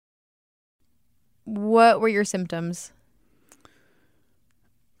What were your symptoms?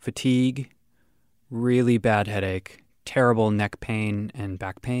 Fatigue, really bad headache, terrible neck pain and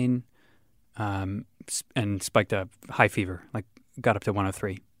back pain, and spiked a high fever, like got up to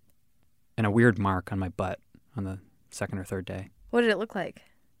 103, and a weird mark on my butt on the second or third day. What did it look like?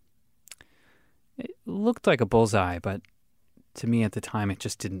 It looked like a bullseye, but to me at the time, it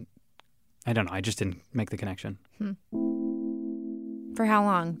just didn't, I don't know, I just didn't make the connection. For how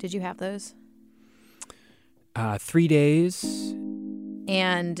long did you have those? 3 days.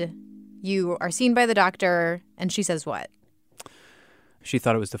 And you are seen by the doctor, and she says what? She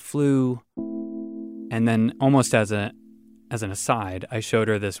thought it was the flu. And then almost as an aside, I showed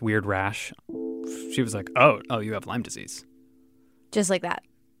her this weird rash. She was like, oh, you have Lyme disease. Just like that?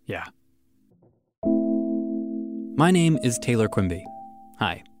 Yeah. My name is Taylor Quimby.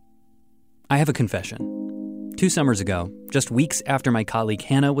 Hi. I have a confession. 2 summers ago, just weeks after my colleague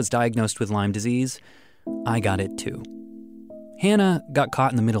Hannah was diagnosed with Lyme disease, I got it too. Hannah got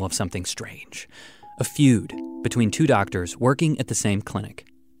caught in the middle of something strange. A feud between 2 doctors working at the same clinic.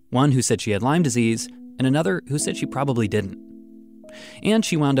 One who said she had Lyme disease, and another who said she probably didn't. And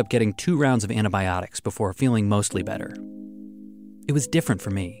she wound up getting 2 rounds of antibiotics before feeling mostly better. It was different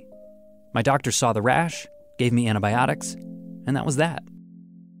for me. My doctor saw the rash, gave me antibiotics, and that was that.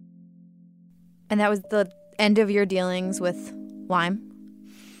 And that was the end of your dealings with Lyme?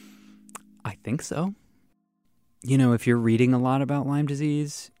 I think so. You know, if you're reading a lot about Lyme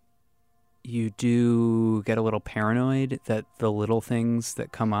disease, you do get a little paranoid that the little things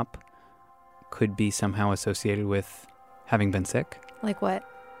that come up could be somehow associated with having been sick. Like what?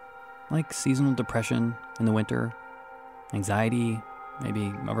 Like seasonal depression in the winter, anxiety,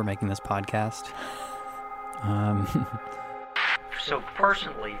 maybe over making this podcast. So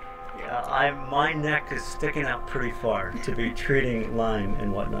personally, my neck is sticking out pretty far to be treating Lyme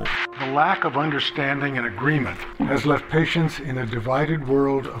and whatnot. The lack of understanding and agreement has left patients in a divided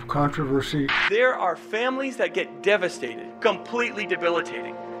world of controversy. There are families that get devastated, completely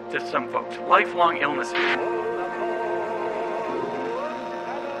debilitating to some folks, lifelong illnesses.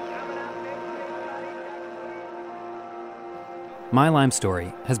 My Lyme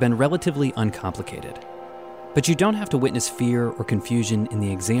story has been relatively uncomplicated. But you don't have to witness fear or confusion in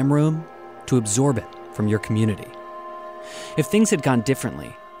the exam room to absorb it from your community. If things had gone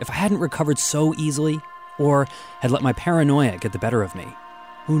differently, if I hadn't recovered so easily, or had let my paranoia get the better of me,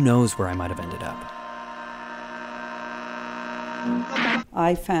 who knows where I might have ended up.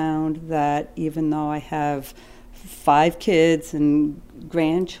 I found that even though I have 5 kids and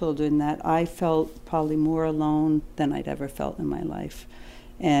grandchildren, that I felt probably more alone than I'd ever felt in my life.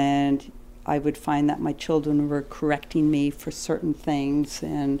 And I would find that my children were correcting me for certain things,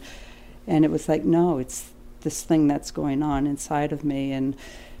 and it was like, no, it's this thing that's going on inside of me. And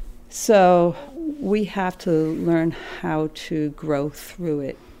so we have to learn how to grow through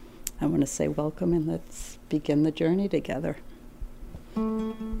it. I want to say welcome, and let's begin the journey together.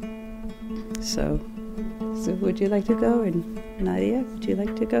 So would you like to go? And Nadia, would you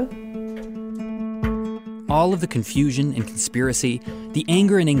like to go? All of the confusion and conspiracy, the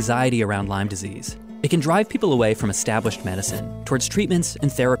anger and anxiety around Lyme disease, it can drive people away from established medicine towards treatments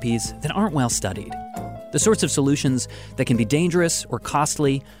and therapies that aren't well studied. The sorts of solutions that can be dangerous or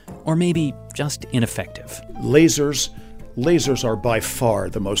costly, or maybe just ineffective. Lasers are by far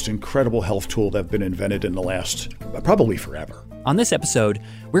the most incredible health tool that have been invented in the last, probably forever. On this episode,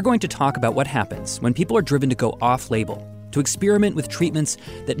 we're going to talk about what happens when people are driven to go off-label, to experiment with treatments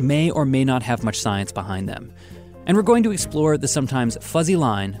that may or may not have much science behind them. And we're going to explore the sometimes fuzzy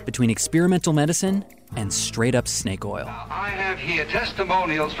line between experimental medicine and straight-up snake oil. I have here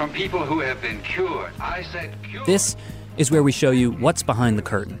testimonials from people who have been cured. I said cured. This is where we show you what's behind the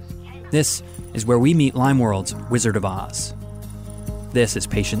curtain. This is where we meet Lyme World's Wizard of Oz. This is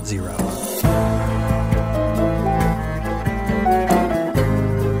Patient Zero.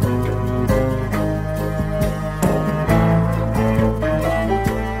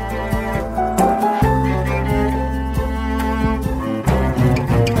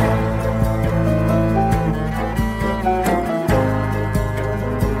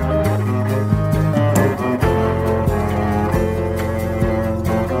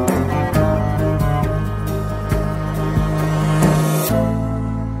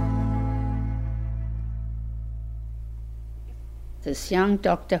 This young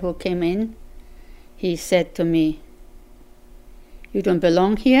doctor who came in, he said to me, "You don't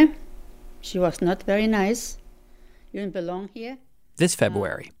belong here." She was not very nice. "You don't belong here." This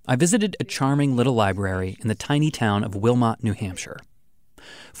February, I visited a charming little library in the tiny town of Wilmot, New Hampshire.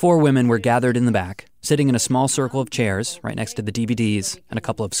 4 women were gathered in the back, sitting in a small circle of chairs right next to the DVDs and a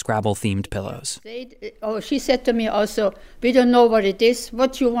couple of Scrabble-themed pillows. She said to me also, we don't know what it is.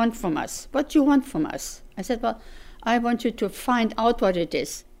 What do you want from us? What do you want from us? I said, well, I want you to find out what it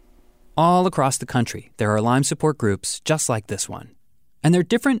is. All across the country, there are Lyme support groups just like this one. And they're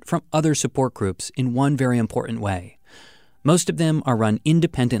different from other support groups in one very important way. Most of them are run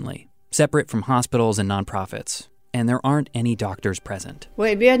independently, separate from hospitals and nonprofits, and there aren't any doctors present.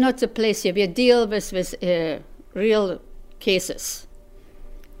 Well, we are not the place here. We deal with real cases.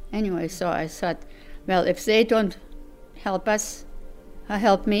 Anyway, so I thought, well, if they don't help us or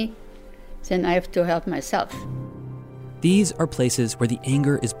help me, then I have to help myself. These are places where the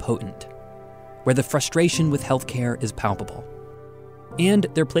anger is potent, where the frustration with healthcare is palpable. And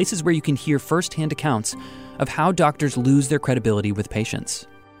they're places where you can hear firsthand accounts of how doctors lose their credibility with patients.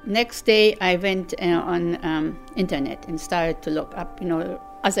 Next day, I went on internet and started to look up,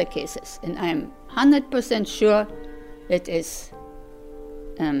 other cases. And I'm 100% sure it is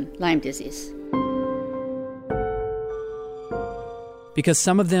Lyme disease. Because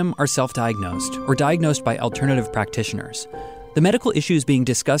some of them are self-diagnosed or diagnosed by alternative practitioners, the medical issues being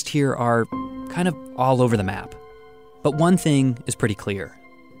discussed here are kind of all over the map. But one thing is pretty clear.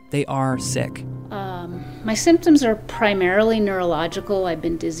 They are sick. My symptoms are primarily neurological. I've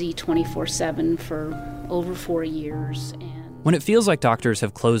been dizzy 24/7 for over 4 years. When it feels like doctors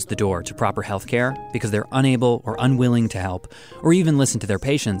have closed the door to proper health care because they're unable or unwilling to help or even listen to their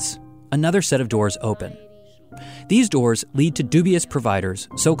patients, another set of doors open. These doors lead to dubious providers,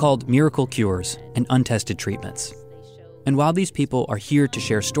 so-called miracle cures, and untested treatments. And while these people are here to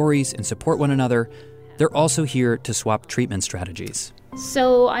share stories and support one another, they're also here to swap treatment strategies.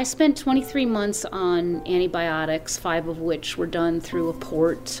 So I spent 23 months on antibiotics, 5 of which were done through a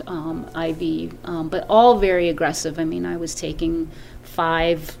port IV, but all very aggressive. I mean, I was taking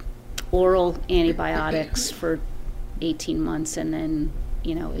 5 oral antibiotics for 18 months and then,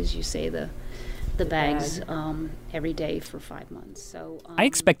 as you say, the bags every day for 5 months. So I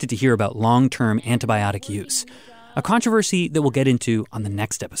expected to hear about long-term antibiotic use, a controversy that we'll get into on the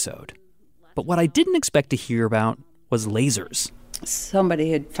next episode. But what I didn't expect to hear about was lasers.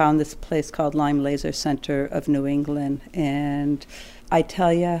 Somebody had found this place called Lyme Laser Center of New England, and I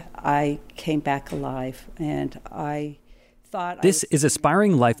tell you, I came back alive, and I thought... This is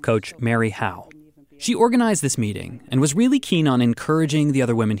aspiring life coach Mary Howe. She organized this meeting and was really keen on encouraging the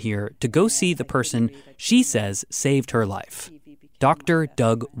other women here to go see the person she says saved her life, Dr.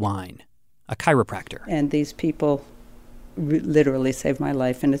 Doug Wine, a chiropractor. And these people literally saved my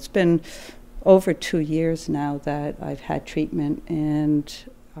life, and it's been over 2 years now that I've had treatment, and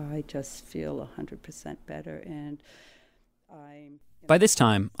I just feel 100% better. And By this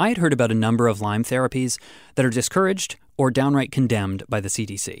time, I had heard about a number of Lyme therapies that are discouraged or downright condemned by the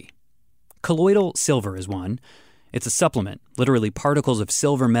CDC. Colloidal silver is one. It's a supplement, literally particles of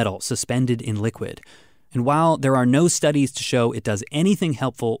silver metal suspended in liquid. And while there are no studies to show it does anything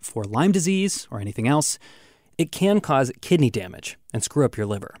helpful for Lyme disease or anything else, it can cause kidney damage and screw up your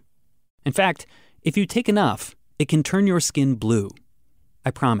liver. In fact, if you take enough, it can turn your skin blue.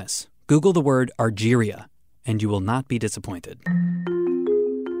 I promise. Google the word Argyria, and you will not be disappointed.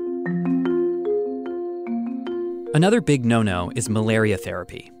 Another big no-no is malaria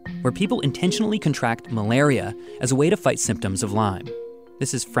therapy, where people intentionally contract malaria as a way to fight symptoms of Lyme.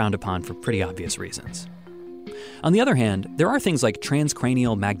 This is frowned upon for pretty obvious reasons. On the other hand, there are things like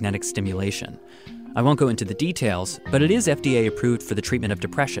transcranial magnetic stimulation. I won't go into the details, but it is FDA approved for the treatment of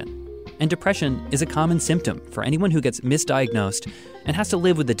depression. And depression is a common symptom for anyone who gets misdiagnosed and has to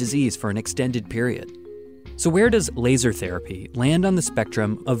live with the disease for an extended period. So where does laser therapy land on the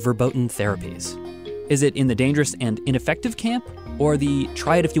spectrum of verboten therapies? Is it in the dangerous and ineffective camp, or the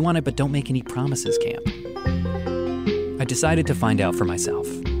try it if you want it but don't make any promises camp? I decided to find out for myself.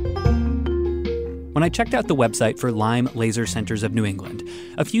 When I checked out the website for Lyme Laser Centers of New England,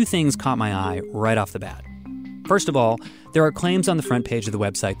 a few things caught my eye right off the bat. First of all, there are claims on the front page of the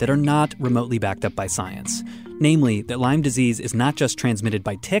website that are not remotely backed up by science. Namely, that Lyme disease is not just transmitted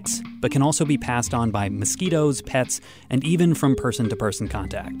by ticks, but can also be passed on by mosquitoes, pets, and even from person-to-person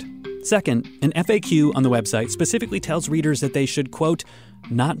contact. Second, an FAQ on the website specifically tells readers that they should, quote,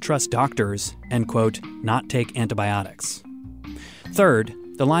 not trust doctors, and, quote, not take antibiotics. Third,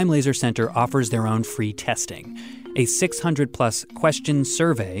 the Lyme Laser Center offers their own free testing, a 600-plus question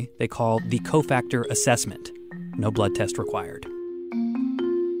survey they call the Cofactor Assessment. No blood test required.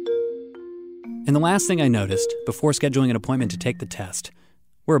 And the last thing I noticed before scheduling an appointment to take the test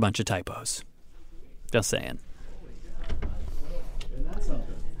were a bunch of typos. Just saying.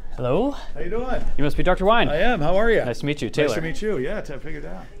 Hello? How you doing? You must be Dr. Wine. I am. How are you? Nice to meet you, Taylor. Nice to meet you. Yeah, I figured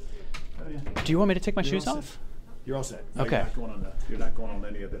out. Oh, yeah. Do you want me to take my shoes off? You're all set. Okay. You're not going on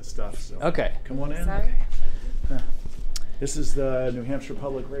any of that stuff. So. Okay. Come on in. Sorry. Okay. This is the New Hampshire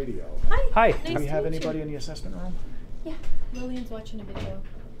Public Radio. Hi. Do we have anybody in the assessment room? Yeah. Lillian's watching a video.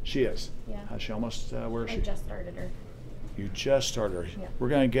 She is? Yeah. She almost, where is she? I just started her. You just started her. Yeah. We're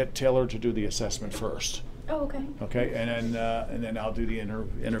going to get Taylor to do the assessment first. Oh, okay. Okay, and then I'll do the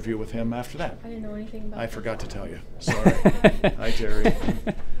interview with him after that. I didn't know anything about I that. forgot to tell you. Sorry. Hi, Terry.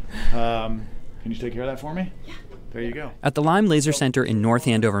 Can you take care of that for me? Yeah. There you go. At the Lyme Laser Center in North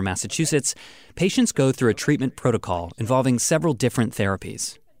Andover, Massachusetts, patients go through a treatment protocol involving several different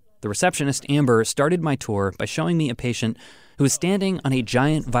therapies. The receptionist, Amber, started my tour by showing me a patient who was standing on a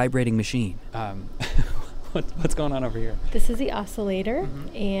giant vibrating machine. What's going on over here? This is the oscillator,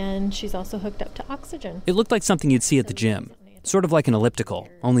 and she's also hooked up to oxygen. It looked like something you'd see at the gym, sort of like an elliptical,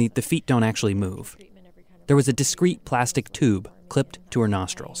 only the feet don't actually move. There was a discrete plastic tube clipped to her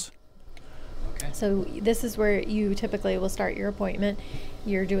nostrils. So this is where you typically will start your appointment.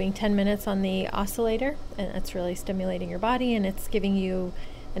 You're doing 10 minutes on the oscillator, and that's really stimulating your body, and it's giving you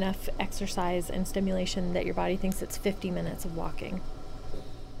enough exercise and stimulation that your body thinks it's 50 minutes of walking.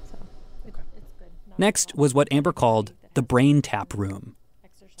 So it's good. Next was what Amber called the brain tap room,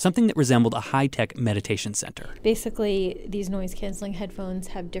 something that resembled a high-tech meditation center. Basically, these noise-canceling headphones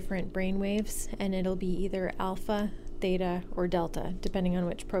have different brain waves, and it'll be either alpha, theta, or delta, depending on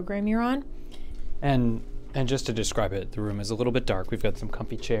which program you're on. And just to describe it, the room is a little bit dark. We've got some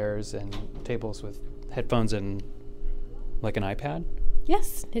comfy chairs and tables with headphones and like an iPad.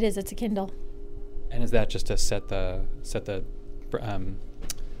 Yes, it is. It's a Kindle. And is that just to set the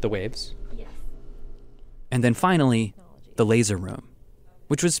waves? Yes. And then finally, the laser room,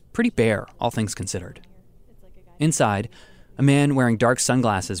 which was pretty bare, all things considered. Inside, a man wearing dark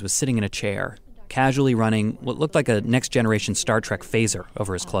sunglasses was sitting in a chair, casually running what looked like a next-generation Star Trek phaser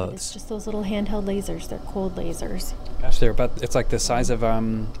over his clothes. It's just those little handheld lasers. They're cold lasers. Gosh, it's like the size of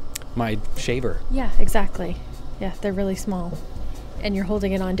my shaver. Yeah, exactly. Yeah, they're really small. And you're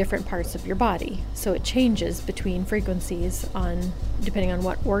holding it on different parts of your body. So it changes between frequencies depending on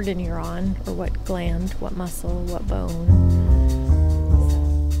what organ you're on, or what gland, what muscle, what bone.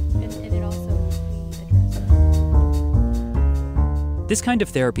 And it also addresses. This kind of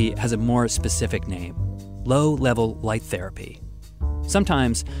therapy has a more specific name: low-level light therapy.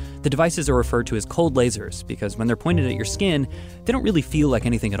 Sometimes the devices are referred to as cold lasers because when they're pointed at your skin, they don't really feel like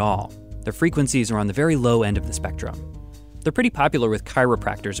anything at all. Their frequencies are on the very low end of the spectrum. They're pretty popular with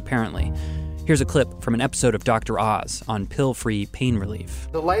chiropractors, apparently. Here's a clip from an episode of Dr. Oz on pill-free pain relief.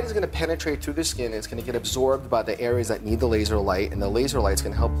 The light is going to penetrate through the skin, and it's going to get absorbed by the areas that need the laser light, and the laser light is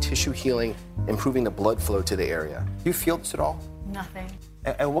going to help tissue healing, improving the blood flow to the area. Do you feel this at all? Nothing.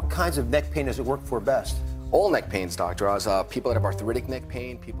 And what kinds of neck pain does it work for best? All neck pains, Dr. Oz. People that have arthritic neck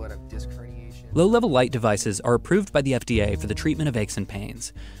pain, people that have disc herniation. Low-level light devices are approved by the FDA for the treatment of aches and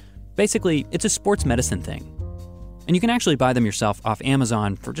pains. Basically, it's a sports medicine thing. And you can actually buy them yourself off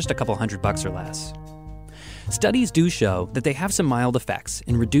Amazon for just a couple $100 or less. Studies do show that they have some mild effects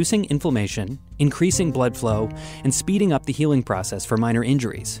in reducing inflammation, increasing blood flow, and speeding up the healing process for minor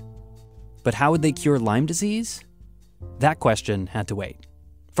injuries. But how would they cure Lyme disease? That question had to wait.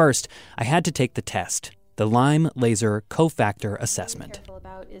 First, I had to take the test, the Lyme Laser Cofactor Assessment. Careful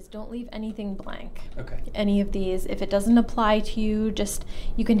about is don't leave anything blank. Okay. Any of these, if it doesn't apply to you,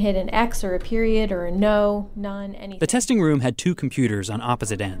 you can hit an X or a period or a no, none, anything. The testing room had 2 computers on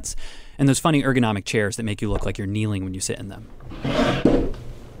opposite ends, and those funny ergonomic chairs that make you look like you're kneeling when you sit in them.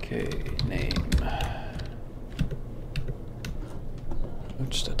 Okay, name.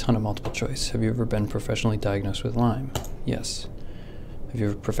 Just a ton of multiple choice. Have you ever been professionally diagnosed with Lyme? Yes. Have you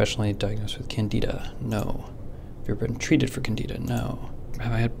ever professionally diagnosed with Candida? No. Have you ever been treated for Candida? No.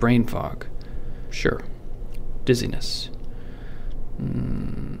 Have I had brain fog? Sure. Dizziness?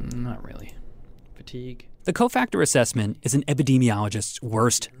 Not really. Fatigue? The cofactor assessment is an epidemiologist's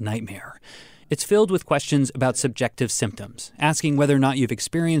worst nightmare. It's filled with questions about subjective symptoms, asking whether or not you've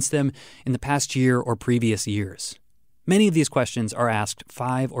experienced them in the past year or previous years. Many of these questions are asked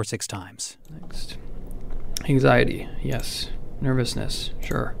 5 or 6 times. Next. Anxiety, yes. Nervousness,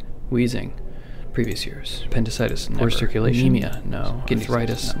 sure. Wheezing, previous years. Appendicitis, never. Poor circulation, anemia, no.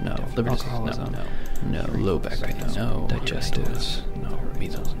 Arthritis, no. Liver disease, no. Low back pain, no. Digestives, no.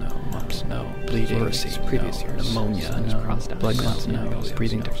 Measles, no. Mumps, no. Bleeding, previous years. Pneumonia, no. Blood clots, no.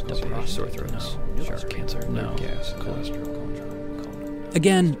 Breathing difficulty, sore throats, sure. Cancer, no. Gas, cholesterol.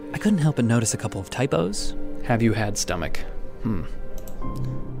 Again, I couldn't help but notice a couple of typos. Have you had stomach?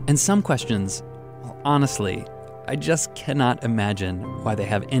 And some questions, well, honestly, I just cannot imagine why they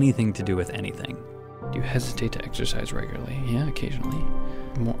have anything to do with anything. Do you hesitate to exercise regularly? Yeah, occasionally.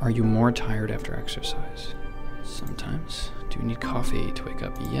 Are you more tired after exercise? Sometimes. Do you need coffee to wake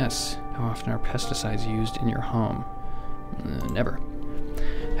up? Yes. How often are pesticides used in your home? Never.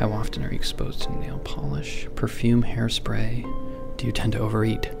 How often are you exposed to nail polish, perfume, hairspray? Do you tend to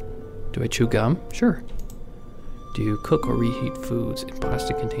overeat? Do I chew gum? Sure. Do you cook or reheat foods in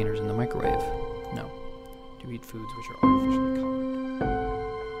plastic containers in the microwave? No. Do you eat foods which are artificially colored?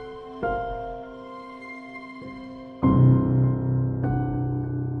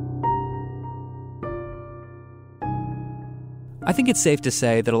 I think it's safe to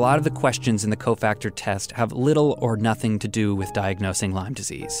say that a lot of the questions in the cofactor test have little or nothing to do with diagnosing Lyme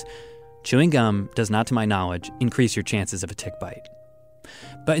disease. Chewing gum does not, to my knowledge, increase your chances of a tick bite.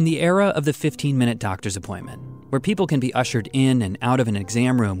 But in the era of the 15-minute doctor's appointment, where people can be ushered in and out of an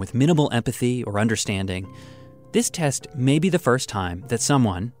exam room with minimal empathy or understanding, this test may be the first time that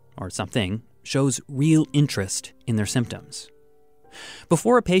someone, or something, shows real interest in their symptoms.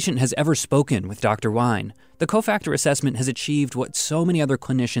 Before a patient has ever spoken with Dr. Wine, the cofactor assessment has achieved what so many other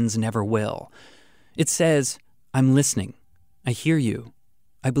clinicians never will. It says, I'm listening. I hear you.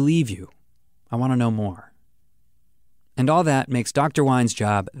 I believe you. I want to know more. And all that makes Dr. Wine's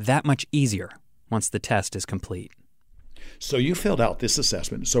job that much easier once the test is complete. So you filled out this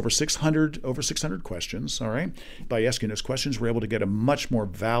assessment. It's over 600 questions, all right? By asking those questions, we're able to get a much more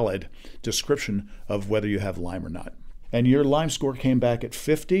valid description of whether you have Lyme or not. And your Lyme score came back at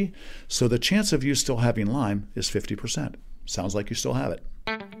 50, so the chance of you still having Lyme is 50%. Sounds like you still have it.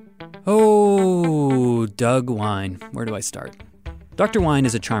 Oh, Doug Wine. Where do I start? Dr. Wine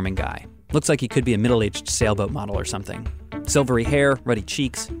is a charming guy. Looks like he could be a middle-aged sailboat model or something. Silvery hair, ruddy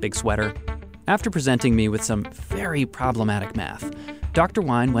cheeks, big sweater. After presenting me with some very problematic math, Dr.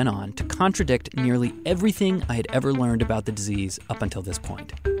 Wine went on to contradict nearly everything I had ever learned about the disease up until this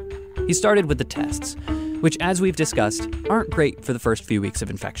point. He started with the tests, which, as we've discussed, aren't great for the first few weeks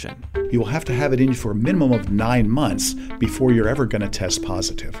of infection. You will have to have it in you for a minimum of 9 months before you're ever going to test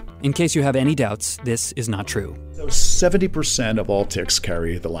positive. In case you have any doubts, this is not true. 70% of all ticks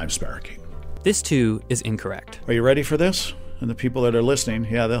carry the Lyme spirochete. This, too, is incorrect. Are you ready for this? And the people that are listening,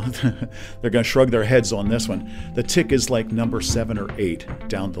 yeah, they're going to shrug their heads on this one. The tick is like number 7 or 8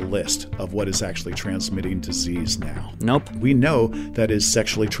 down the list of what is actually transmitting disease now. Nope. We know that is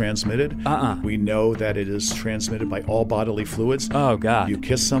sexually transmitted. Uh-uh. We know that it is transmitted by all bodily fluids. Oh, God. You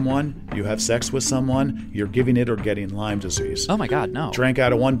kiss someone, you have sex with someone, you're giving it or getting Lyme disease. Oh, my God, no. Drank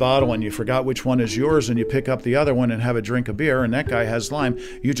out of one bottle and you forgot which one is yours and you pick up the other one and have a drink of beer and that guy has Lyme.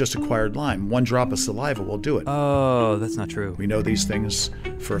 You just acquired Lyme. 1 drop of saliva will do it. Oh, that's not true. We know these things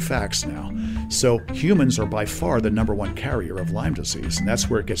for facts now. So humans are by far the number 1 carrier of Lyme disease, and that's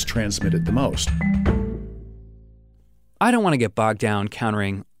where it gets transmitted the most. I don't want to get bogged down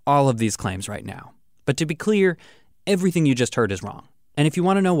countering all of these claims right now. But to be clear, everything you just heard is wrong. And if you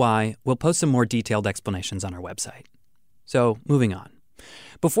want to know why, we'll post some more detailed explanations on our website. So, moving on.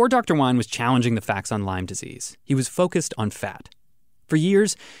 Before Dr. Wine was challenging the facts on Lyme disease, he was focused on fat. For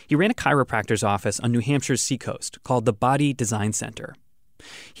years, he ran a chiropractor's office on New Hampshire's seacoast called the Body Design Center.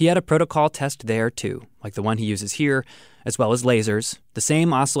 He had a protocol test there, too, like the one he uses here, as well as lasers, the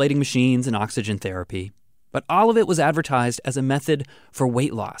same oscillating machines and oxygen therapy. But all of it was advertised as a method for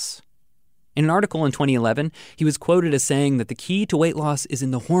weight loss. In an article in 2011, he was quoted as saying that the key to weight loss is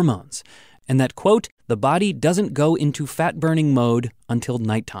in the hormones, and that, quote, the body doesn't go into fat-burning mode until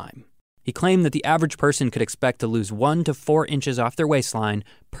nighttime. He claimed that the average person could expect to lose 1 to 4 inches off their waistline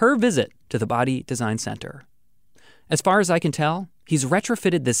per visit to the Body Design Center. As far as I can tell, he's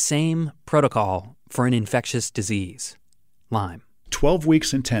retrofitted the same protocol for an infectious disease, Lyme. 12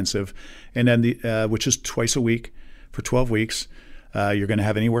 weeks intensive, and then which is twice a week for 12 weeks. You're going to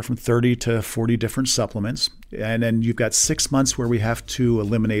have anywhere from 30 to 40 different supplements. And then you've got 6 months where we have to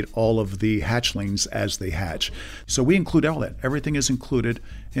eliminate all of the hatchlings as they hatch. So we include all that. Everything is included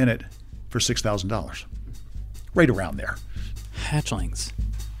in it for $6,000. Right around there. Hatchlings.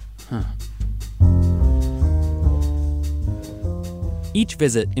 Huh. Each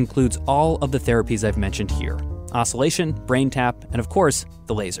visit includes all of the therapies I've mentioned here. Oscillation, brain tap, and of course,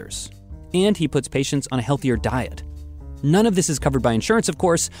 the lasers. And he puts patients on a healthier diet. None of this is covered by insurance, of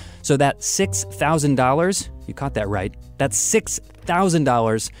course, so that $6,000, you caught that right, that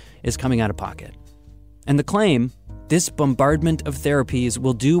 $6,000 is coming out of pocket. And the claim, this bombardment of therapies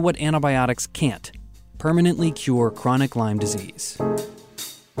will do what antibiotics can't, permanently cure chronic Lyme disease.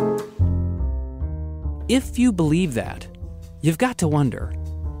 If you believe that, you've got to wonder,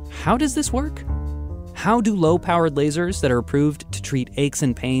 how does this work? How do low-powered lasers that are approved to treat aches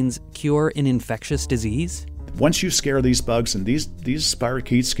and pains cure an infectious disease? once you scare these bugs, and these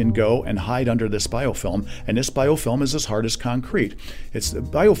spirochetes can go and hide under this biofilm, and this biofilm is as hard as concrete. It's a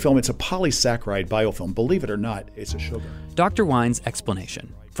biofilm, it's a polysaccharide biofilm. Believe it or not, it's a sugar. Dr. Wine's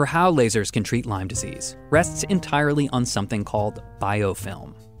explanation for how lasers can treat Lyme disease rests entirely on something called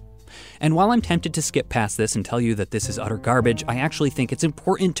biofilm. And while I'm tempted to skip past this and tell you that this is utter garbage, I actually think it's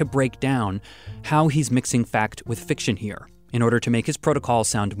important to break down how he's mixing fact with fiction here in order to make his protocol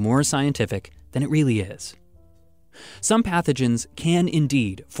sound more scientific than it really is. Some pathogens can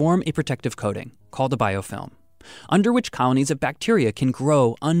indeed form a protective coating called a biofilm, under which colonies of bacteria can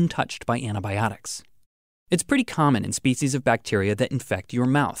grow untouched by antibiotics. It's pretty common in species of bacteria that infect your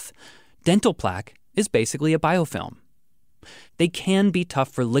mouth. Dental plaque is basically a biofilm. They can be tough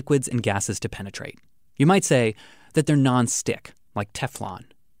for liquids and gases to penetrate. You might say that they're non-stick, like Teflon,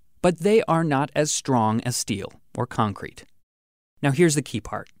 but they are not as strong as steel or concrete. Now here's the key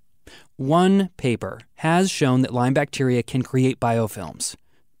part. One paper has shown that Lyme bacteria can create biofilms,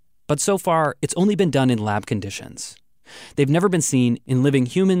 but so far it's only been done in lab conditions. They've never been seen in living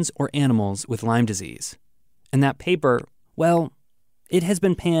humans or animals with Lyme disease. And that paper, well, it has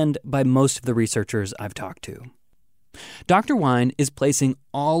been panned by most of the researchers I've talked to. Dr. Wine is placing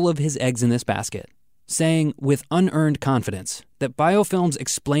all of his eggs in this basket, saying with unearned confidence that biofilms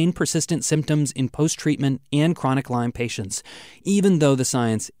explain persistent symptoms in post-treatment and chronic Lyme patients, even though the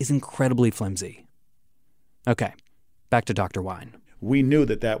science is incredibly flimsy. Okay, back to Dr. Wine. We knew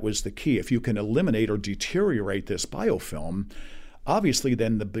that that was the key. If you can eliminate or deteriorate this biofilm, obviously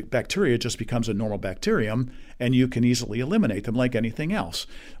then the bacteria just becomes a normal bacterium, and you can easily eliminate them like anything else.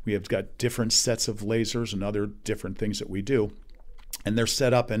 We have got different sets of lasers and other different things that we do. And they're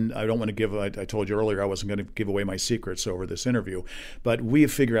set up, and I don't want to give, I told you earlier I wasn't going to give away my secrets over this interview, but we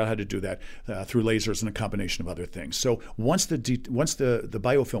have figured out how to do that through lasers and a combination of other things. So once the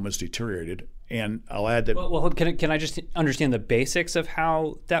biofilm is deteriorated, and I'll add that... Well, can I just understand the basics of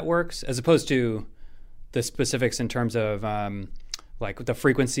how that works, as opposed to the specifics in terms of like the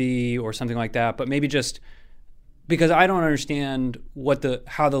frequency or something like that, but maybe just because I don't understand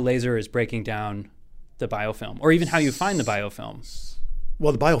how the laser is breaking down the biofilm, or even how you find the biofilm.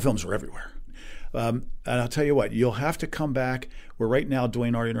 Well, the biofilms are everywhere. And I'll tell you what, you'll have to come back. We're right now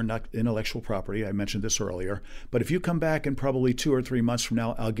doing our intellectual property. I mentioned this earlier. But if you come back in probably 2 or 3 months from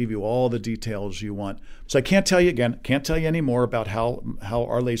now, I'll give you all the details you want. So I can't tell you any more about how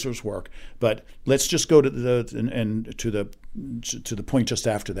our lasers work. But let's just go to the point just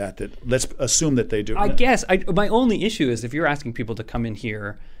after that. That let's assume that they do. I guess my only issue is if you're asking people to come in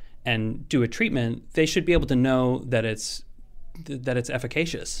here and do a treatment, they should be able to know that it's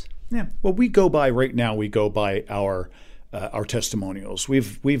efficacious. Yeah. Well, we go by our testimonials.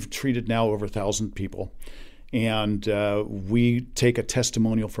 We've treated now over 1,000 people, and we take a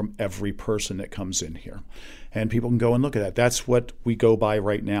testimonial from every person that comes in here, and people can go and look at that. That's what we go by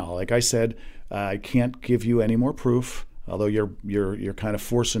right now. Like I said, I can't give you any more proof. Although you're kind of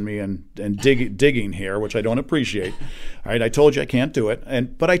forcing me and digging here, which I don't appreciate. All right, I told you I can't do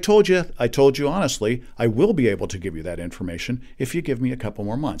it, but I told you honestly I will be able to give you that information if you give me a couple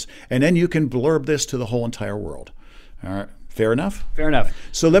more months, and then you can blurb this to the whole entire world. All right, fair enough? Fair enough.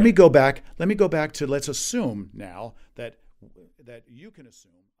 So let me go back to let's assume now that you can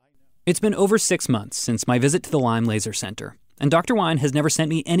assume. It's been over 6 months since my visit to the Lyme Laser Center, and Dr. Wine has never sent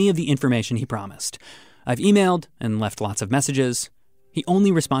me any of the information he promised. I've emailed and left lots of messages. He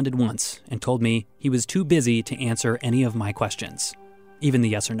only responded once and told me he was too busy to answer any of my questions, even the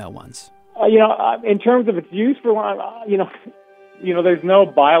yes or no ones. In terms of its use for Lyme, there's no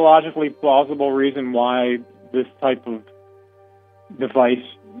biologically plausible reason why this type of device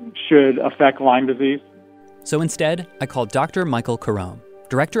should affect Lyme disease. So instead, I called Dr. Michael Carome,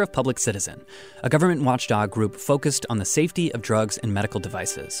 Director of Public Citizen, a government watchdog group focused on the safety of drugs and medical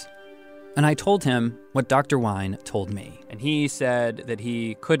devices. And I told him what Dr. Wine told me. And he said that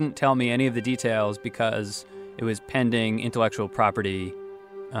he couldn't tell me any of the details because it was pending intellectual property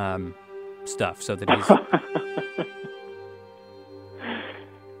stuff. So that he's...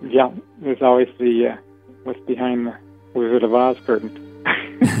 Yeah, there's always the what's behind the Wizard of Oz curtain.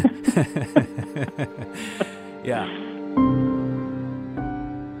 Yeah.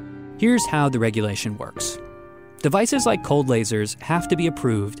 Here's how the regulation works. Devices like cold lasers have to be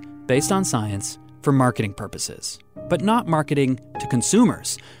approved based on science for marketing purposes, but not marketing to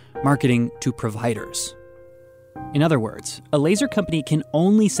consumers, marketing to providers. In other words, a laser company can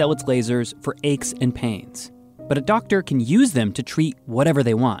only sell its lasers for aches and pains, but a doctor can use them to treat whatever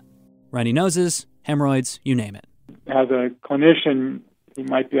they want. Runny noses, hemorrhoids, you name it. As a clinician, you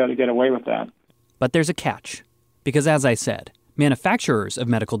might be able to get away with that. But there's a catch, because as I said, manufacturers of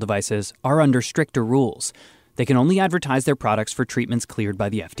medical devices are under stricter rules. They can only advertise their products for treatments cleared by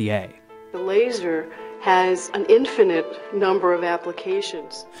the FDA. The laser has an infinite number of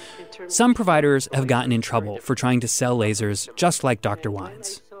applications. Some providers have gotten in trouble for trying to sell lasers just like Dr.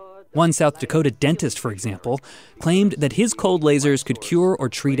 Wine's. One South Dakota dentist, for example, claimed that his cold lasers could cure or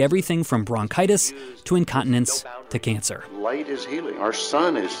treat everything from bronchitis to incontinence to cancer. Light is healing. Our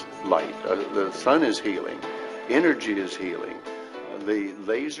sun is light. The sun is healing. Energy is healing. The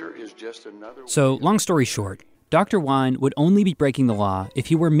laser is just another... So, long story short, Dr. Wine would only be breaking the law if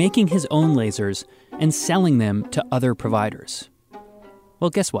he were making his own lasers and selling them to other providers. Well,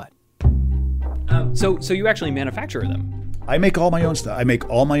 guess what? So you actually manufacture them? I make all my own stuff. I make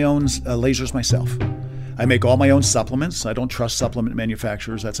all my own lasers myself. I make all my own supplements. I don't trust supplement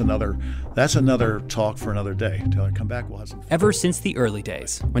manufacturers. That's another talk for another day. Until I come back, we'll have some fun. Ever since the early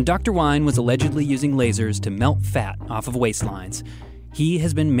days, when Dr. Wine was allegedly using lasers to melt fat off of waistlines, he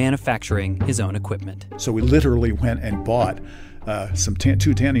has been manufacturing his own equipment. So we literally went and bought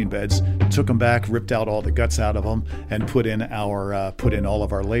two tanning beds, took them back, ripped out all the guts out of them, and put in all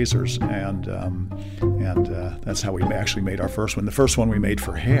of our lasers, and that's how we actually made our first one. The first one we made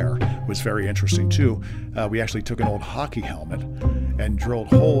for hair was very interesting too. We actually took an old hockey helmet and drilled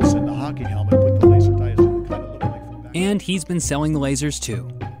holes in the hockey helmet, put the laser dies in, kind of looked like from that. And he's been selling the lasers too.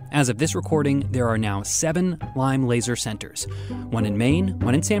 As of this recording, there are now 7 Lyme laser centers. 1 in Maine,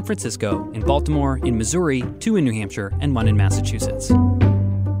 1 in San Francisco, in Baltimore, in Missouri, 2 in New Hampshire, and 1 in Massachusetts.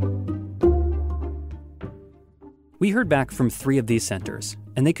 We heard back from 3 of these centers,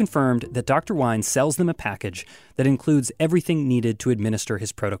 and they confirmed that Dr. Wine sells them a package that includes everything needed to administer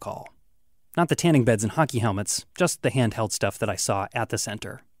his protocol. Not the tanning beds and hockey helmets, just the handheld stuff that I saw at the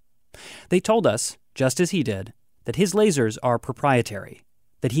center. They told us, just as he did, that his lasers are proprietary,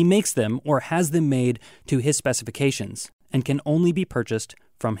 that he makes them or has them made to his specifications and can only be purchased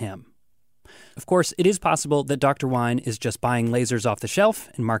from him. Of course, it is possible that Dr. Wine is just buying lasers off the shelf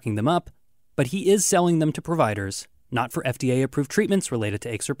and marking them up, but he is selling them to providers, not for FDA-approved treatments related to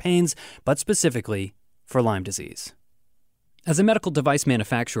aches or pains, but specifically for Lyme disease. As a medical device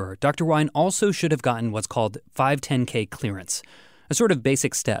manufacturer, Dr. Wine also should have gotten what's called 510K clearance, a sort of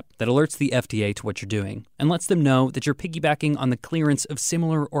basic step that alerts the FDA to what you're doing and lets them know that you're piggybacking on the clearance of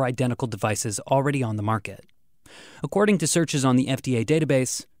similar or identical devices already on the market. According to searches on the FDA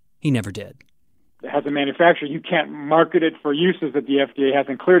database, he never did. As a manufacturer, you can't market it for uses that the FDA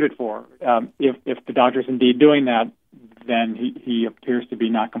hasn't cleared it for. If the doctor's indeed doing that, then he appears to be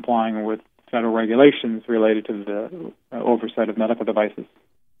not complying with federal regulations related to the oversight of medical devices.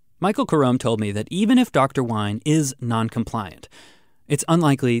 Michael Carome told me that even if Dr. Wine is non-compliant, it's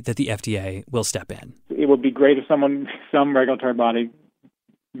unlikely that the FDA will step in. It would be great if some regulatory body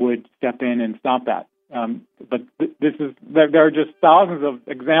would step in and stop that. But there are just thousands of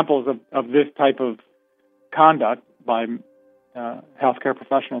examples of this type of conduct by healthcare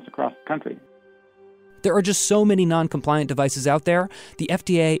professionals across the country. There are just so many non-compliant devices out there, the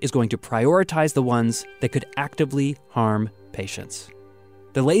FDA is going to prioritize the ones that could actively harm patients.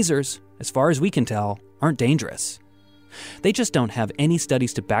 The lasers, as far as we can tell, aren't dangerous. They just don't have any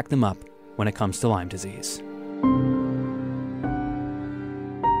studies to back them up when it comes to Lyme disease.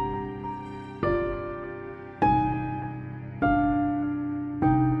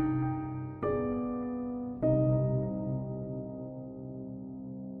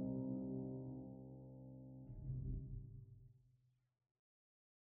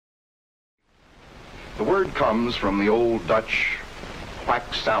 The word comes from the old Dutch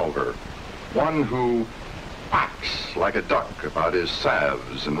quacksalver, one who quacks like a duck about his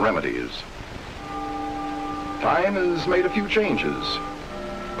salves and remedies. Time has made a few changes,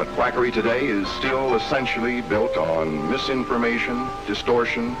 but quackery today is still essentially built on misinformation,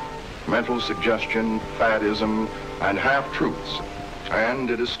 distortion, mental suggestion, faddism, and half-truths. And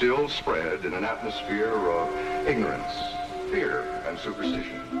it is still spread in an atmosphere of ignorance, fear, and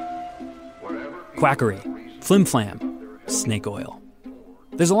superstition. Quackery, flim-flam, snake oil.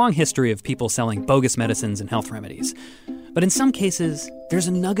 There's a long history of people selling bogus medicines and health remedies. But in some cases, there's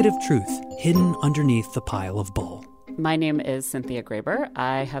a nugget of truth hidden underneath the pile of bull. My name is Cynthia Graber.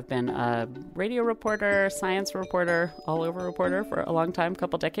 I have been a radio reporter, science reporter, all over reporter for a long time, a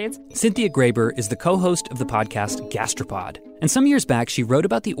couple decades. Cynthia Graber is the co-host of the podcast Gastropod. And some years back, she wrote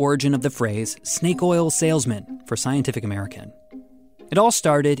about the origin of the phrase snake oil salesman for Scientific American. It all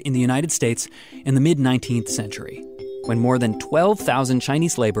started in the United States in the mid-19th century, when more than 12,000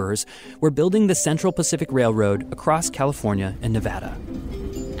 Chinese laborers were building the Central Pacific Railroad across California and Nevada.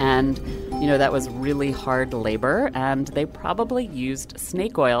 And That was really hard labor, and they probably used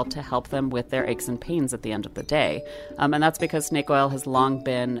snake oil to help them with their aches and pains at the end of the day. And that's because snake oil has long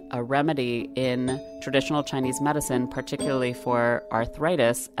been a remedy in traditional Chinese medicine, particularly for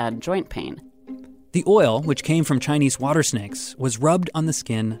arthritis and joint pain. The oil, which came from Chinese water snakes, was rubbed on the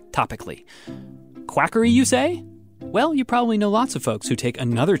skin topically. Quackery, you say? Well, you probably know lots of folks who take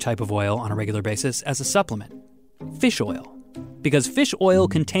another type of oil on a regular basis as a supplement. Fish oil. Because fish oil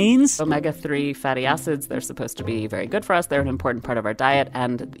contains omega-3 fatty acids. They're supposed to be very good for us. They're an important part of our diet,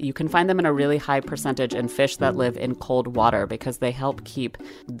 and you can find them in a really high percentage in fish that live in cold water because they help keep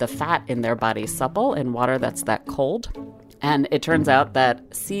the fat in their body supple in water that's that cold. And it turns out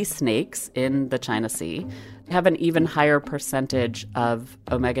that sea snakes in the China Sea have an even higher percentage of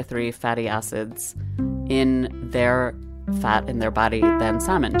omega-3 fatty acids in their fat in their body than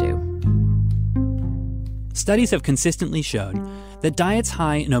salmon do. Studies have consistently shown that diets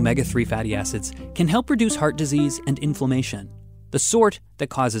high in omega-3 fatty acids can help reduce heart disease and inflammation, the sort that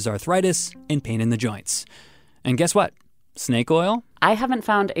causes arthritis and pain in the joints. And guess what? Snake oil? I haven't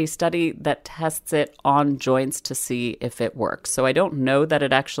found a study that tests it on joints to see if it works. So I don't know that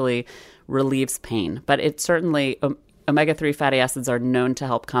it actually relieves pain, but it certainly, omega-3 fatty acids are known to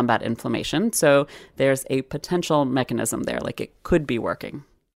help combat inflammation. So there's a potential mechanism there, like it could be working.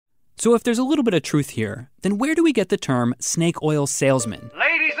 So if there's a little bit of truth here, then where do we get the term snake oil salesman?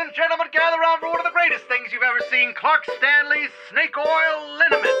 Ladies and gentlemen, gather around for one of the greatest things you've ever seen. Clark Stanley's Snake Oil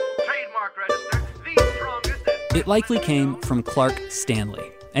Liniment. Trademark registered, the strongest. It likely came from Clark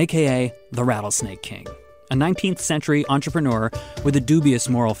Stanley, a.k.a. the Rattlesnake King, a 19th century entrepreneur with a dubious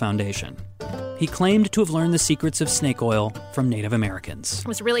moral foundation. He claimed to have learned the secrets of snake oil from Native Americans. It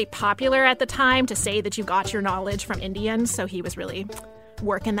was really popular at the time to say that you got your knowledge from Indians, so he was really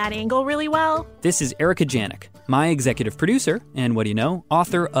working that angle really well. This is Erica Janik, my executive producer, and what do you know,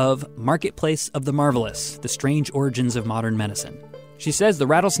 author of Marketplace of the Marvelous, The Strange Origins of Modern Medicine. She says the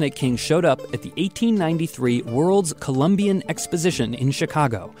Rattlesnake King showed up at the 1893 World's Columbian Exposition in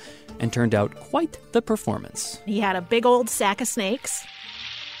Chicago and turned out quite the performance. He had a big old sack of snakes,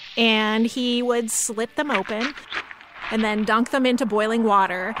 and he would slit them open and then dunk them into boiling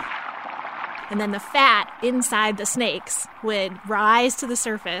water. And then the fat inside the snakes would rise to the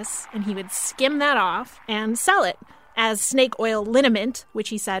surface, and he would skim that off and sell it as snake oil liniment, which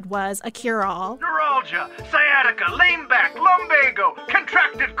he said was a cure-all. Neuralgia, sciatica, lame back, lumbago,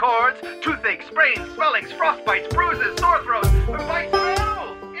 contracted cords, toothache, sprains, swellings, frostbites, bruises, sore throats, bites of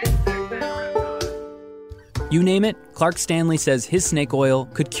animals, insects, and reptiles. You name it, Clark Stanley says his snake oil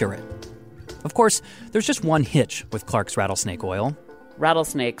could cure it. Of course, there's just one hitch with Clark's rattlesnake oil.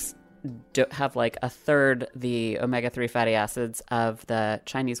 Rattlesnakes have like a third the omega-3 fatty acids of the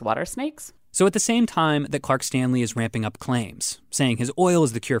Chinese water snakes. So at the same time that Clark Stanley is ramping up claims, saying his oil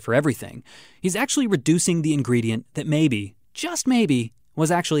is the cure for everything, he's actually reducing the ingredient that maybe, just maybe,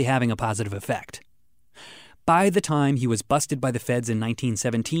 was actually having a positive effect. By the time he was busted by the feds in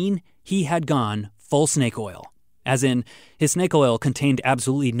 1917, he had gone full snake oil. As in, his snake oil contained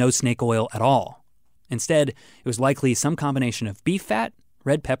absolutely no snake oil at all. Instead, it was likely some combination of beef fat,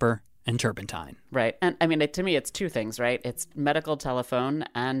 red pepper, and turpentine. Right. And I mean, to me, it's two things, right? It's medical telephone,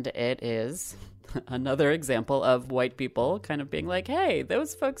 and it is another example of white people kind of being like, hey,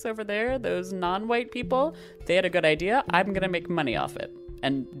 those folks over there, those non-white people, they had a good idea. I'm going to make money off it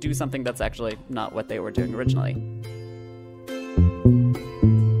and do something that's actually not what they were doing originally.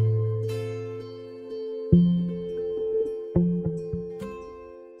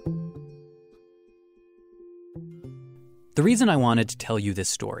 The reason I wanted to tell you this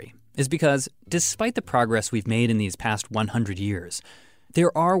story is because, despite the progress we've made in these past 100 years,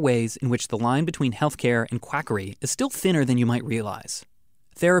 there are ways in which the line between healthcare and quackery is still thinner than you might realize.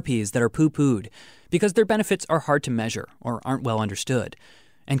 Therapies that are poo-pooed because their benefits are hard to measure or aren't well understood,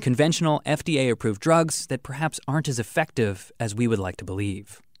 and conventional FDA-approved drugs that perhaps aren't as effective as we would like to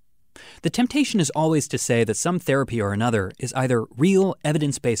believe. The temptation is always to say that some therapy or another is either real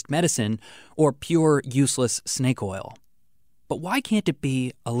evidence-based medicine or pure useless snake oil. But why can't it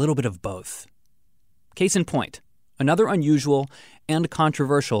be a little bit of both? Case in point, another unusual and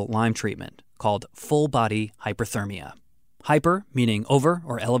controversial Lyme treatment called full-body hyperthermia. Hyper meaning over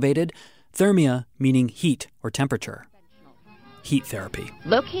or elevated, thermia meaning heat or temperature. heat therapy.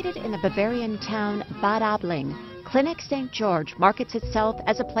 Located in the Bavarian town Bad Aibling, Clinic St. George markets itself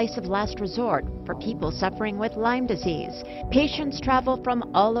as a place of last resort for people suffering with Lyme disease. Patients travel from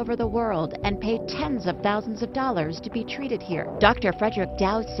all over the world and pay tens of thousands of dollars to be treated here. Dr. Frederick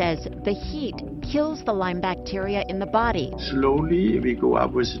Dow says the heat kills the Lyme bacteria in the body. Slowly we go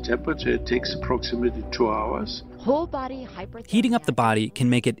up with the temperature. It takes approximately 2 hours. Whole body hyperthermia. Heating up the body can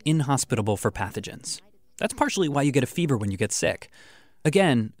make it inhospitable for pathogens. That's partially why you get a fever when you get sick.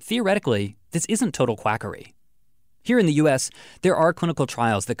 Again, theoretically, this isn't total quackery. Here in the U.S., there are clinical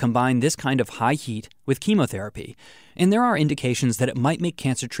trials that combine this kind of high heat with chemotherapy, and there are indications that it might make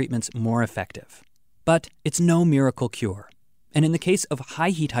cancer treatments more effective. But it's no miracle cure. And in the case of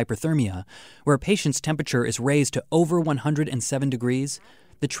high heat hyperthermia, where a patient's temperature is raised to over 107 degrees,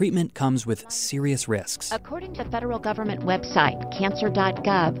 the treatment comes with serious risks. According to the federal government website,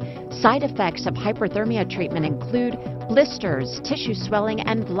 cancer.gov, side effects of hyperthermia treatment include blisters, tissue swelling,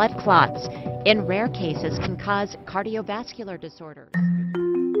 and blood clots. In rare cases, can cause cardiovascular disorders.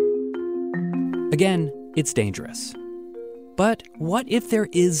 Again, it's dangerous. But what if there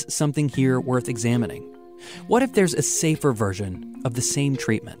is something here worth examining? What if there's a safer version of the same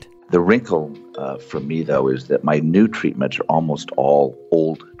treatment? The wrinkle for me, though, is that my new treatments are almost all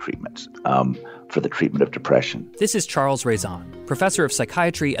old treatments for the treatment of depression. This is Charles Raison, professor of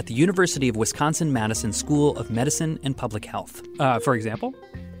psychiatry at the University of Wisconsin-Madison School of Medicine and Public Health. For example?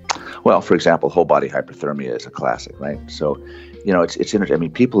 Well, for example, whole body hyperthermia is a classic, right? So, it's interesting. I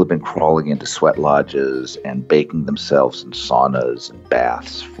mean, people have been crawling into sweat lodges and baking themselves in saunas and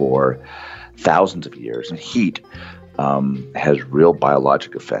baths for thousands of years, and heat has real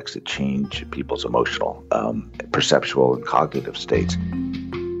biologic effects that change people's emotional, perceptual, and cognitive states.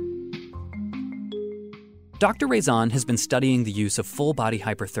 Dr. Raison has been studying the use of full-body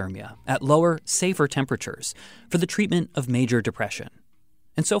hyperthermia at lower, safer temperatures for the treatment of major depression.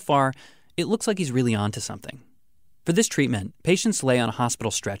 And so far, it looks like he's really onto something. For this treatment, patients lay on a hospital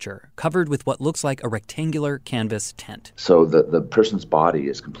stretcher covered with what looks like a rectangular canvas tent. So the person's body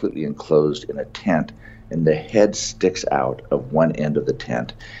is completely enclosed in a tent, and the head sticks out of one end of the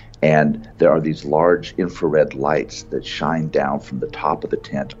tent. And there are these large infrared lights that shine down from the top of the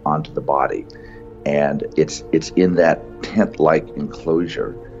tent onto the body. And it's in that tent-like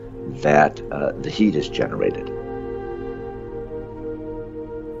enclosure that the heat is generated.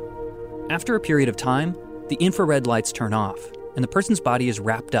 After a period of time, the infrared lights turn off, and the person's body is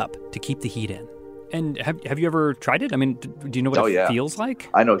wrapped up to keep the heat in. And have you ever tried it? I mean, do you know what it feels like?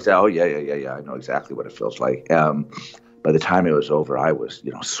 I know exactly. Oh, yeah. I know exactly what it feels like. By the time it was over, I was,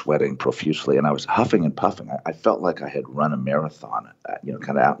 sweating profusely, and I was huffing and puffing. I felt like I had run a marathon, kind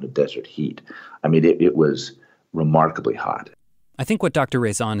of out in the desert heat. I mean, it was remarkably hot. I think what Dr.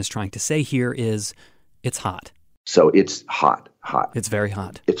 Raison is trying to say here is it's hot. So it's hot. It's very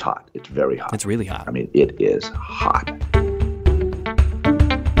hot. It's hot. It's very hot. It's really hot. I mean, it is hot.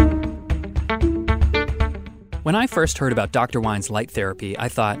 When I first heard about Dr. Wine's light therapy, I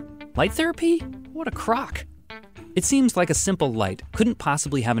thought, light therapy? What a crock. It seems like a simple light couldn't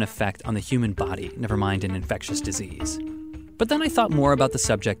possibly have an effect on the human body, never mind an infectious disease. But then I thought more about the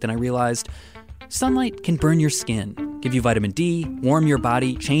subject and I realized sunlight can burn your skin, give you vitamin D, warm your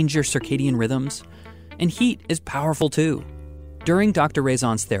body, change your circadian rhythms. And heat is powerful too. During Dr.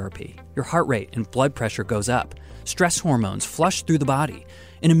 Raison's therapy, your heart rate and blood pressure goes up, stress hormones flush through the body,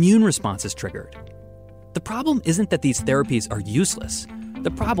 an immune response is triggered. The problem isn't that these therapies are useless.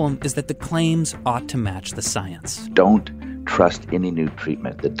 The problem is that the claims ought to match the science. Don't trust any new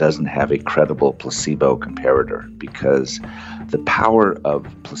treatment that doesn't have a credible placebo comparator, because the power of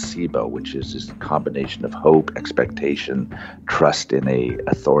placebo, which is a combination of hope, expectation, trust in a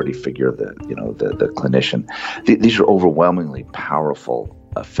authority figure, the clinician, these are overwhelmingly powerful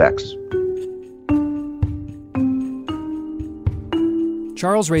effects.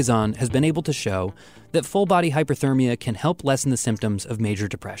 Charles Raison has been able to show that full-body hyperthermia can help lessen the symptoms of major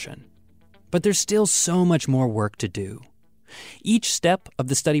depression. But there's still so much more work to do. Each step of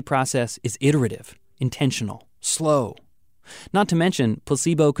the study process is iterative, intentional, slow. Not to mention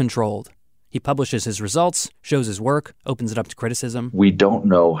placebo-controlled. He publishes his results, shows his work, opens it up to criticism. We don't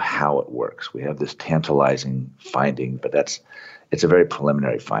know how it works. We have this tantalizing finding, but it's a very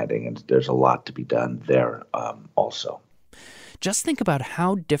preliminary finding, and there's a lot to be done there also. Just think about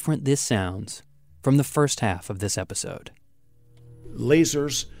how different this sounds from the first half of this episode.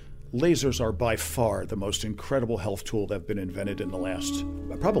 Lasers are by far the most incredible health tool that have been invented in the last,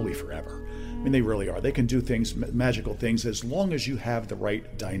 probably forever. I mean, they really are. They can do things, magical things, as long as you have the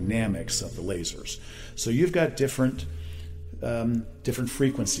right dynamics of the lasers. So you've got different different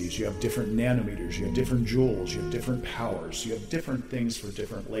frequencies, you have different nanometers, you have different joules, you have different powers, you have different things for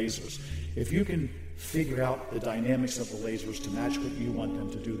different lasers. If you can figure out the dynamics of the lasers to match what you want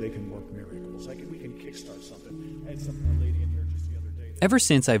them to do, they can work miracles. We can kickstart something. I had a lady in here just the other day. Ever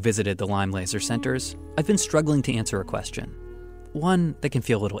since I visited the Lyme Laser Centers, I've been struggling to answer a question. One that can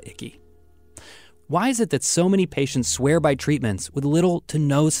feel a little icky. Why is it that so many patients swear by treatments with little to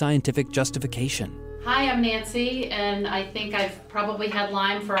no scientific justification? Hi, I'm Nancy, and I think I've probably had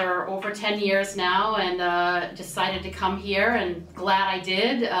Lyme for over 10 years now, and decided to come here, and glad I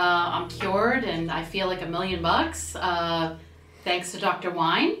did. I'm cured, and I feel like $1 million, thanks to Dr.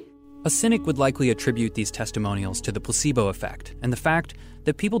 Wine. A cynic would likely attribute these testimonials to the placebo effect and the fact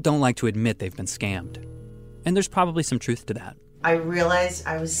that people don't like to admit they've been scammed. And there's probably some truth to that. I realized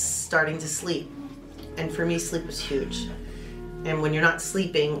I was starting to sleep, and for me, sleep was huge. And when you're not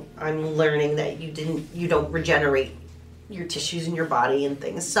sleeping, I'm learning that you don't regenerate your tissues in your body and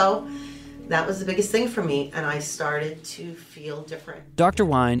things. So that was the biggest thing for me, and I started to feel different. Dr.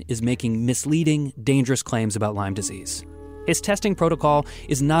 Wine is making misleading, dangerous claims about Lyme disease. His testing protocol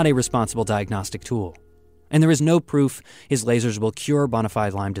is not a responsible diagnostic tool, and there is no proof his lasers will cure bona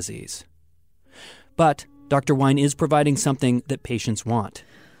fide Lyme disease. But Dr. Wine is providing something that patients want.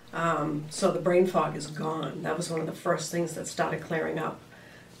 So the brain fog is gone. That was one of the first things that started clearing up.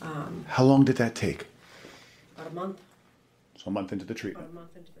 How long did that take? About a month. So a month into the treatment.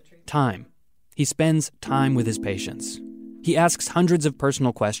 Time. He spends time with his patients. He asks hundreds of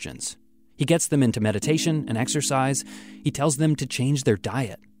personal questions. He gets them into meditation and exercise. He tells them to change their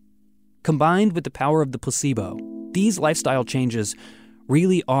diet. Combined with the power of the placebo, these lifestyle changes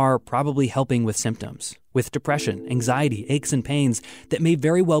really are probably helping with symptoms, with depression, anxiety, aches and pains that may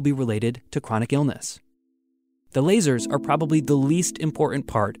very well be related to chronic illness. The lasers are probably the least important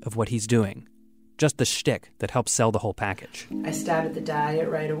part of what he's doing, just the shtick that helps sell the whole package. I started the diet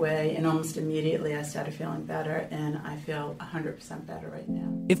right away, and almost immediately I started feeling better, and I feel 100% better right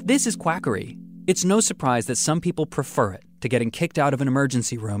now. If this is quackery, it's no surprise that some people prefer it to getting kicked out of an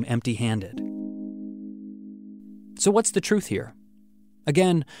emergency room empty-handed. So what's the truth here?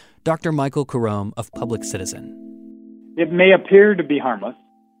 Again, Dr. Michael Carome of Public Citizen. It may appear to be harmless,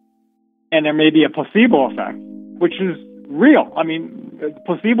 and there may be a placebo effect, which is real. I mean, the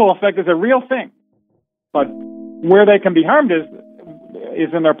placebo effect is a real thing. But where they can be harmed is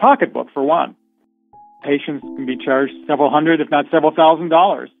in their pocketbook, for one. Patients can be charged several hundred, if not several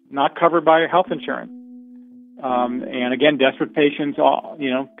 $1,000s, not covered by health insurance. And again, desperate patients,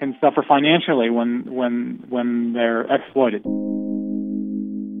 can suffer financially when they're exploited.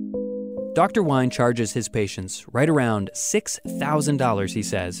 Dr. Wine charges his patients right around $6,000, he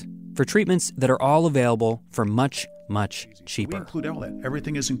says, for treatments that are all available for much, much cheaper. We include all that.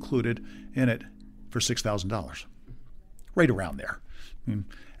 Everything is included in it for $6,000. Right around there. I mean,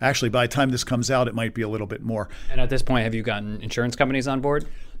 actually, by the time this comes out, it might be a little bit more. And at this point, have you gotten insurance companies on board?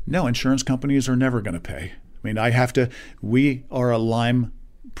 No, insurance companies are never going to pay. I mean, we are a Lyme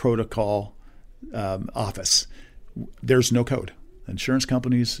protocol office. There's no code. Insurance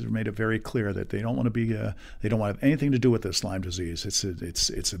companies have made it very clear that they don't want to have anything to do with this Lyme disease. It's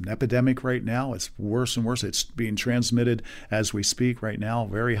an epidemic right now. It's worse and worse. It's being transmitted as we speak right now,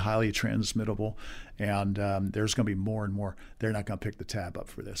 very highly transmittable. And there's going to be more and more. They're not going to pick the tab up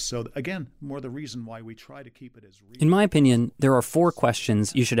for this. So again, more the reason why we try to keep it as In my opinion, there are 4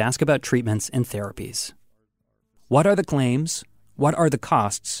 questions you should ask about treatments and therapies. What are the claims? What are the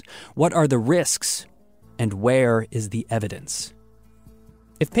costs? What are the risks? And where is the evidence?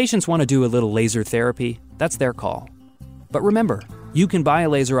 If patients want to do a little laser therapy, that's their call. But remember, you can buy a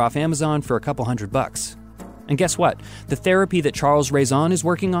laser off Amazon for a couple $100. And guess what? The therapy that Charles Raison is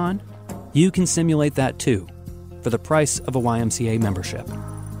working on, you can simulate that too, for the price of a YMCA membership.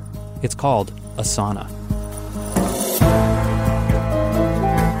 It's called Asana.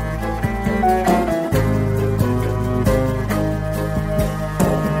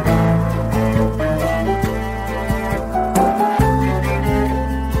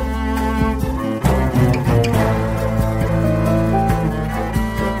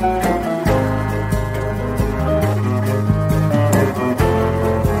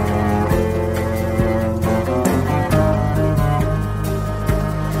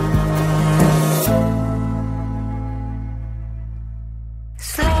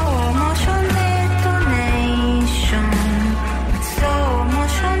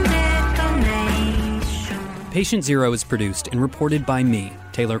 Patient Zero is produced and reported by me,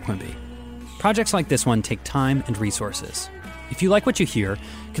 Taylor Quimby. Projects like this one take time and resources. If you like what you hear,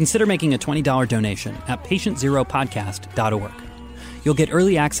 consider making a $20 donation at patientzeropodcast.org. You'll get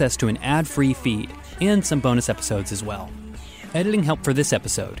early access to an ad-free feed and some bonus episodes as well. Editing help for this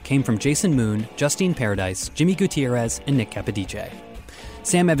episode came from Jason Moon, Justine Paradise, Jimmy Gutierrez, and Nick Capodice.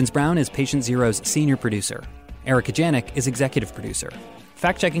 Sam Evans-Brown is Patient Zero's senior producer. Erica Janik is executive producer.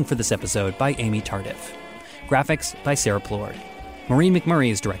 Fact-checking for this episode by Amy Tardif. Graphics by Sarah Plord. Maureen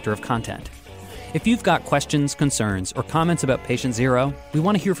McMurray is director of content. If you've got questions, concerns, or comments about Patient Zero, we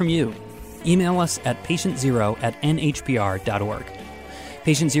want to hear from you. Email us at patientzero@nhpr.org.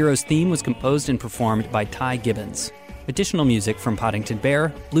 Patient Zero's theme was composed and performed by Ty Gibbons. Additional music from Poddington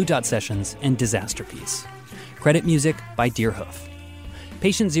Bear, Blue Dot Sessions, and Disaster Piece. Credit music by Deerhoof.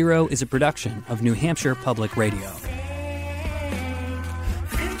 Patient Zero is a production of New Hampshire Public Radio.